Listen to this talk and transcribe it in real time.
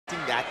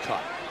that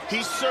cut.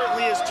 He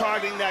certainly is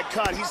targeting that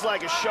cut. He's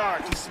like a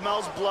shark. He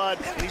smells blood,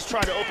 and he's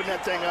trying to open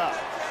that thing up.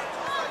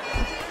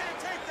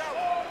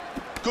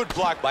 Good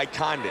block by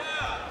Condon.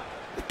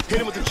 Hit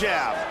him with the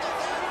jab.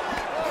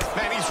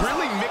 Man, he's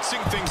really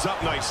mixing things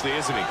up nicely,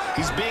 isn't he?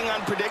 He's being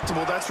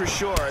unpredictable, that's for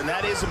sure, and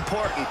that is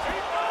important.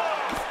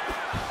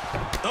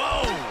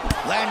 Oh!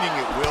 Landing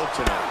at will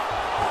tonight.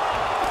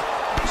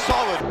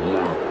 Solid.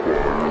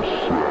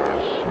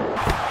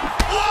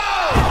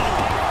 Whoa!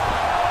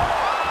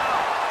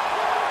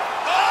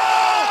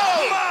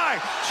 Oh, my!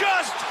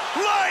 Just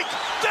like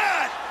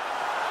that!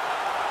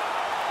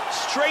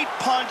 Straight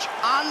punch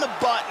on the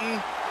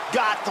button,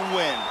 got the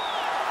win.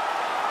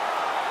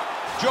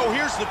 Joe,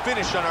 here's the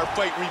finish on our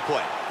fight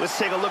replay. Let's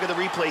take a look at the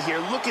replay here.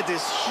 Look at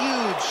this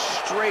huge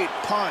straight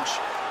punch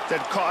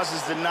that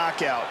causes the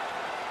knockout.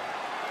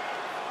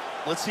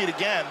 Let's see it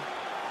again.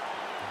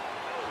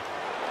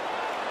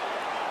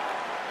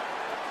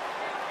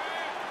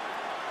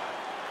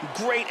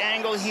 Great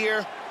angle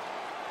here.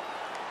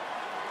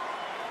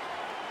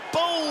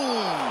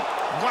 Boom!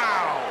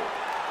 Wow!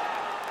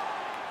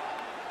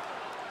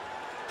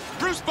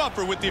 Bruce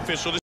Buffer with the official decision.